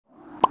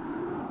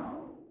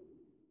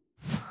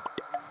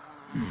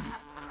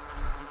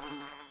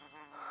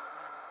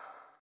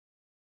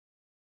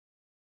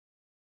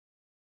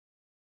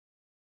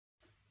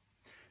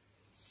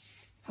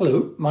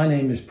Hello, my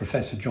name is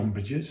Professor John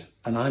Bridges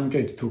and I'm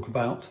going to talk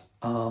about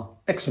our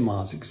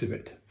ExoMars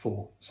exhibit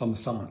for Summer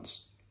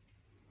Science.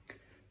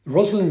 The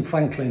Rosalind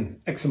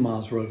Franklin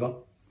ExoMars rover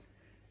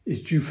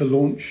is due for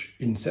launch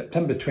in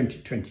September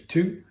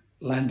 2022,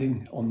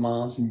 landing on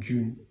Mars in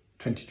June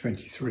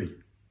 2023.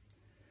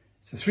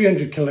 It's a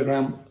 300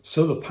 kilogram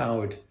solar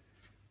powered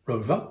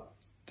rover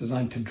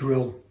designed to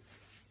drill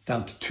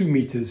down to 2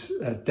 meters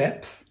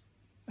depth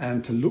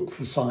and to look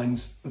for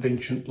signs of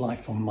ancient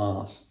life on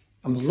Mars.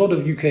 And there's a lot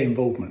of UK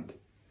involvement.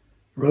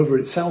 The rover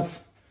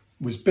itself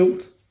was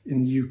built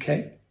in the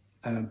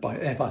UK by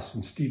Airbus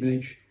and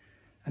Stevenage,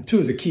 and two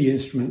of the key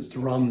instruments, the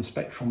Raman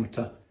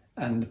spectrometer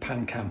and the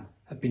PanCam,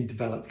 have been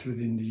developed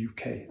within the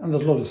UK. And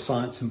there's a lot of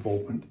science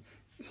involvement,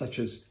 such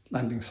as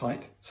landing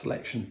site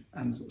selection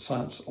and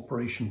science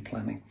operation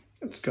planning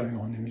that's going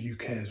on in the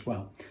UK as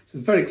well. So it's a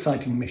very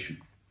exciting mission.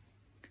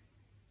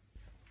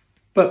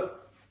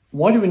 But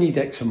why do we need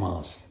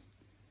ExoMars?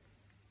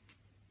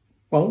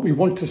 Well, we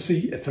want to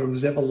see if there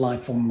was ever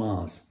life on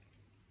Mars.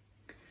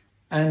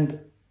 And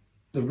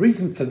the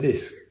reason for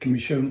this can be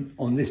shown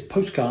on this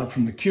postcard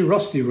from the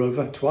Curiosity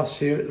rover to us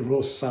here at the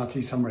Royal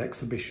Society Summer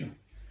Exhibition.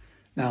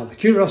 Now, the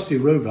Curiosity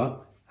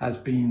rover has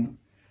been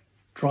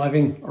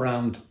driving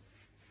around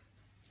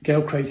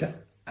Gale Crater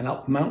and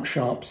up Mount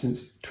Sharp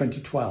since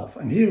 2012.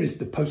 And here is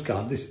the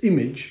postcard, this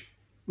image,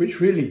 which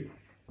really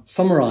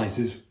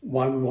summarises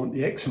why we want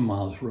the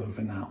ExoMars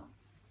rover now.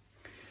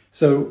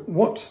 So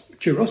what the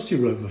Curiosity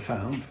rover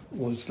found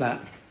was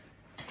that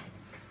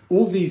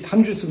all these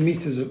hundreds of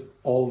meters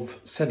of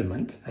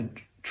sediment had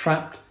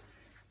trapped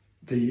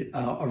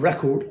a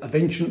record of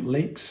ancient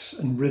lakes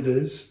and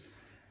rivers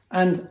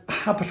and a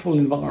habitable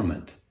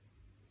environment.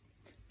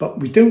 But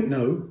we don't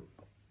know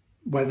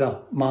whether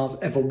Mars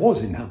ever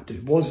was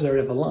inhabited. Was there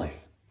ever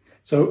life?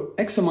 So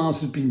ExoMars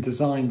has been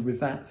designed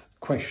with that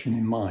question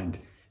in mind,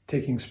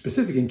 taking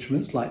specific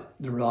instruments like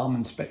the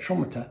Raman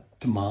spectrometer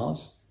to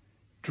Mars,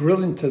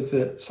 drill into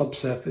the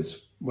subsurface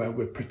where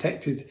we're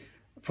protected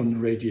from the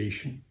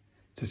radiation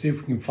to see if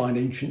we can find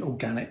ancient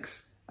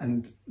organics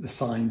and the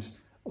signs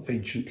of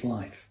ancient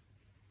life.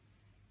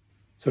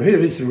 So here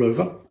is the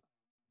rover,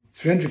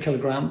 300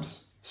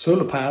 kilograms,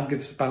 solar powered,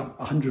 gives about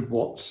 100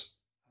 watts.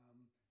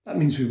 That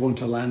means we want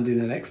to land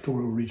in an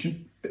equatorial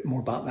region, a bit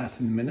more about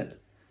that in a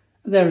minute.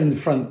 And there in the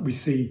front we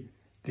see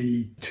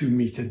the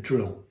 2-meter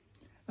drill.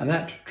 And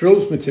that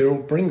drills material,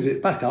 brings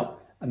it back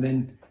up, and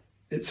then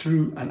it's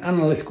through an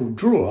analytical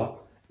drawer,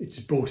 it's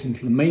brought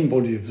into the main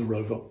body of the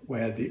rover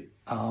where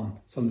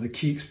some of the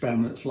key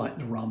experiments like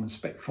the Raman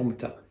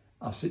spectrometer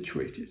are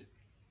situated.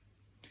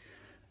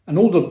 And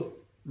all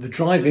the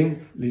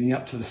driving leading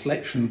up to the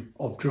selection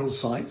of drill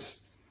sites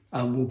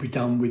will be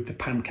done with the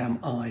PanCam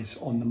eyes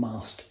on the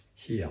mast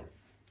here.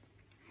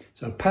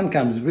 So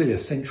PanCam is really a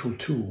central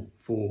tool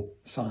for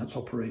science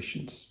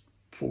operations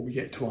before we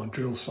get to our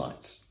drill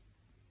sites.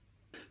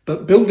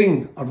 But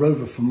building a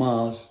rover for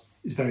Mars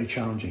is very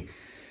challenging.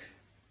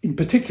 In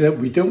particular,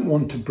 we don't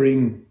want to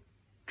bring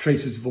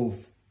traces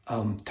of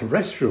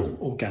terrestrial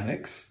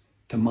organics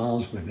to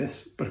Mars with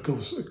this, but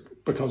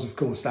because of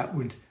course that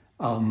would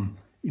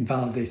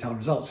invalidate our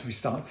results if we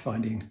start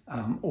finding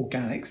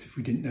organics if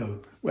we didn't know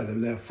whether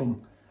they're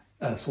from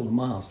Earth or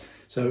Mars.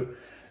 So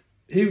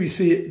here we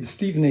see the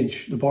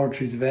Stevenage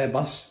laboratories of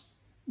Airbus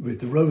with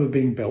the rover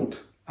being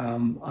built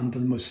under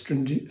the most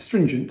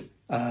stringent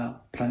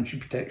planetary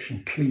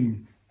protection,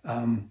 clean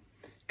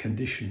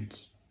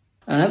conditions.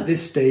 And at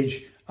this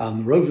stage,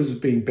 the rovers are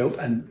being built.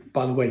 And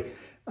by the way,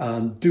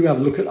 do have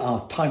a look at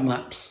our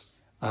time-lapse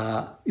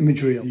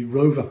imagery of the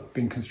rover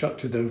being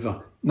constructed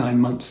over 9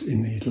 months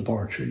in these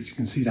laboratories. You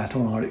can see that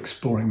on our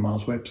Exploring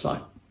Mars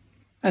website.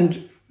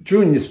 And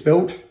during this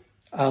build,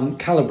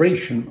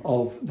 calibration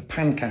of the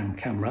PanCam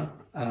camera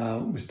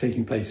was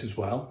taking place as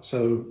well.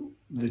 So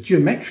the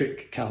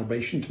geometric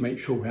calibration to make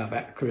sure we have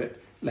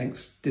accurate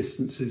lengths,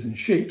 distances and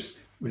shapes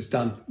was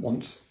done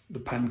once the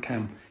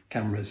PanCam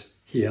cameras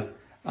here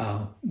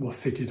were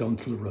fitted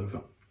onto the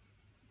rover.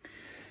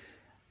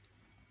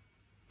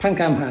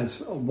 PanCam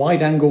has a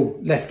wide angle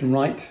left and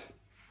right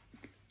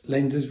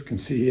lenses, we can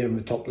see here in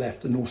the top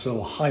left, and also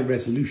a high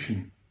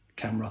resolution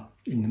camera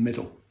in the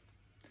middle.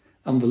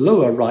 On the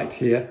lower right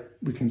here,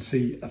 we can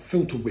see a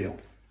filter wheel.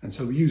 And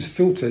so we use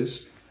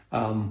filters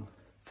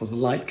for the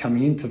light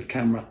coming into the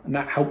camera, and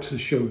that helps us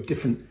show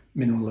different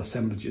mineral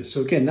assemblages.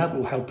 So again, that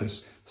will help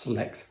us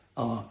select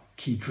our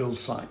key drill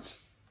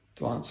sites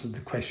to answer the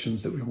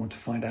questions that we want to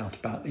find out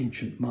about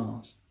ancient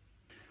Mars.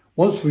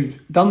 Once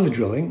we've done the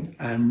drilling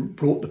and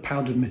brought the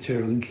powdered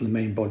material into the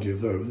main body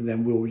of the rover,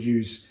 then we'll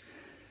use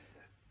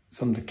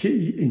some of the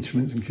key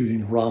instruments, including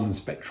the Raman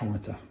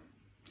spectrometer.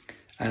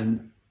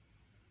 And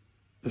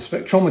the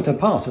spectrometer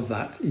part of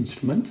that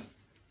instrument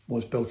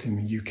was built in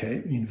the UK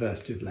at the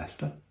University of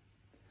Leicester.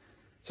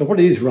 So what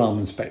is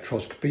Raman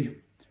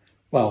spectroscopy?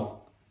 Well,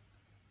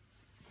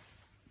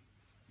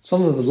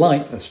 some of the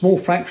light, a small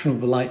fraction of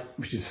the light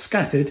which is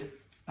scattered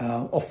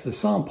off the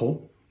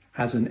sample,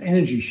 has an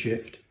energy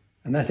shift,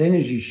 and that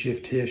energy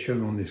shift here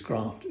shown on this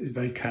graph is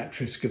very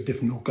characteristic of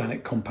different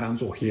organic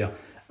compounds, or here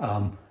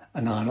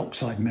an iron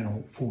oxide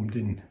mineral formed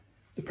in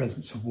the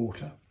presence of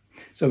water.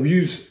 So we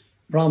use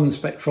Raman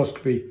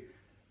spectroscopy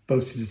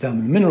both to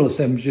determine mineral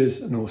assemblages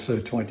and also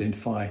to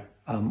identify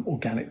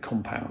organic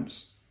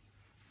compounds.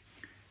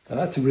 So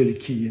that's a really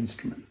key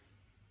instrument.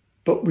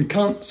 But we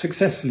can't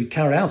successfully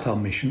carry out our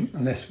mission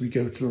unless we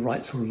go to the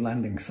right sort of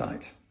landing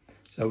site.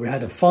 So we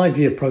had a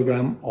 5-year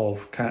program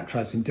of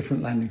characterizing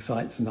different landing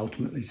sites and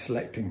ultimately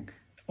selecting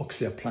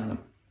Oxia Planum.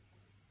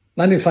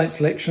 Landing site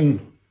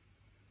selection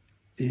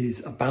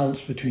is a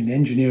balance between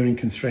engineering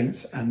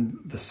constraints and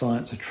the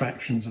science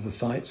attractions of a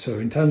site. So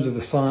in terms of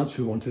the science,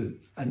 we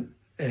wanted an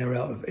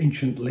area of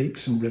ancient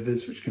lakes and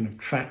rivers which can have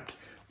trapped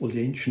all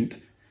the ancient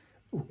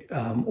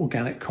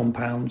organic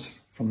compounds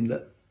from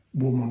the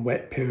warm and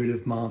wet period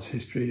of Mars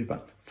history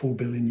about 4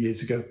 billion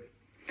years ago.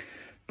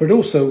 But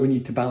also we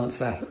need to balance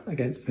that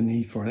against the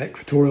need for an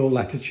equatorial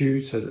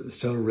latitude so that the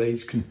stellar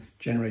rays can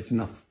generate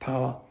enough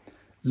power,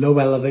 low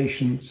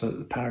elevation so that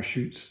the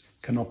parachutes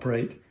can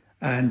operate,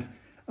 and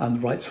the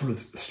right sort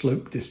of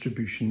slope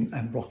distribution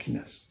and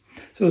rockiness.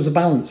 So there's a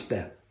balance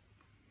there.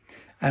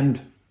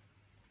 And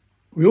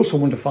we also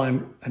want to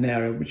find an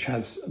area which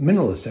has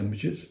mineral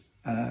assemblages,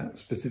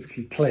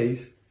 specifically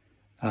clays,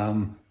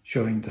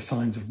 showing the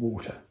signs of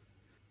water.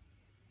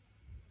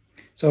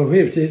 So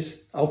here it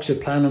is,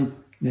 Oxia Planum,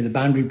 near the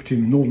boundary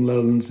between the northern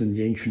lowlands and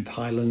the ancient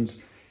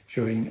highlands,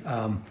 showing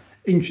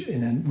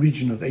in a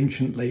region of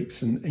ancient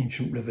lakes and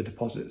ancient river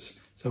deposits.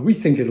 So we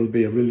think it'll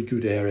be a really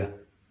good area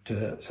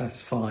to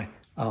satisfy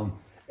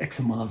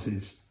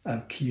ExoMars'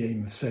 key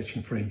aim of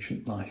searching for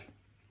ancient life.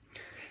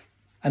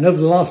 And over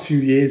the last few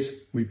years,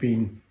 we've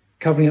been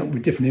covering up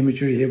with different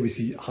imagery. Here we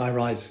see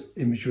high-rise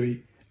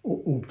imagery,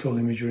 orbital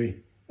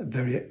imagery,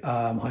 very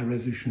high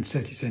resolution,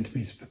 30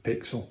 centimeters per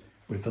pixel,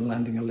 with the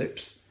landing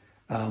ellipse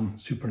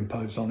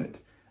superimposed on it.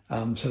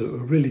 So that we're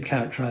really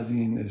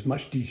characterizing in as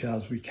much detail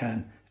as we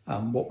can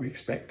what we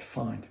expect to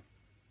find.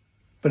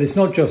 But it's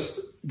not just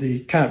the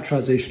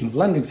characterization of the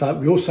landing site,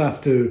 we also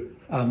have to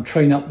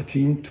train up the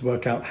team to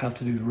work out how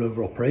to do the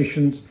rover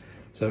operations.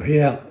 So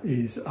here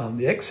is the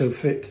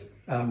ExoFit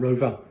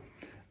rover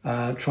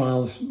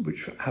trials,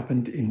 which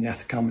happened in the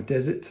Atacama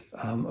Desert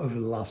over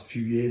the last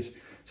few years.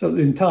 So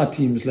the entire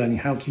team is learning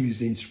how to use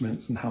the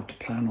instruments and how to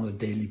plan on a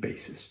daily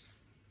basis.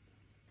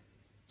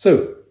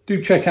 So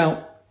do check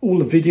out all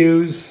the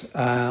videos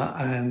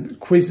and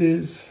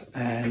quizzes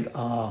and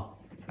our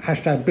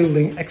hashtag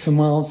building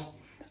ExoMars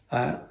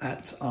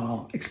at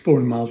our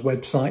Exploring Mars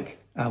website.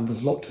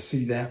 There's a lot to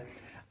see there.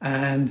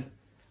 And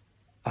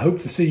I hope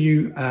to see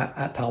you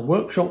at our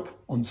workshop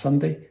on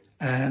Sunday,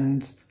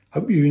 and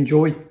hope you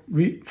enjoy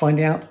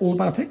finding out all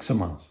about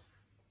ExoMars.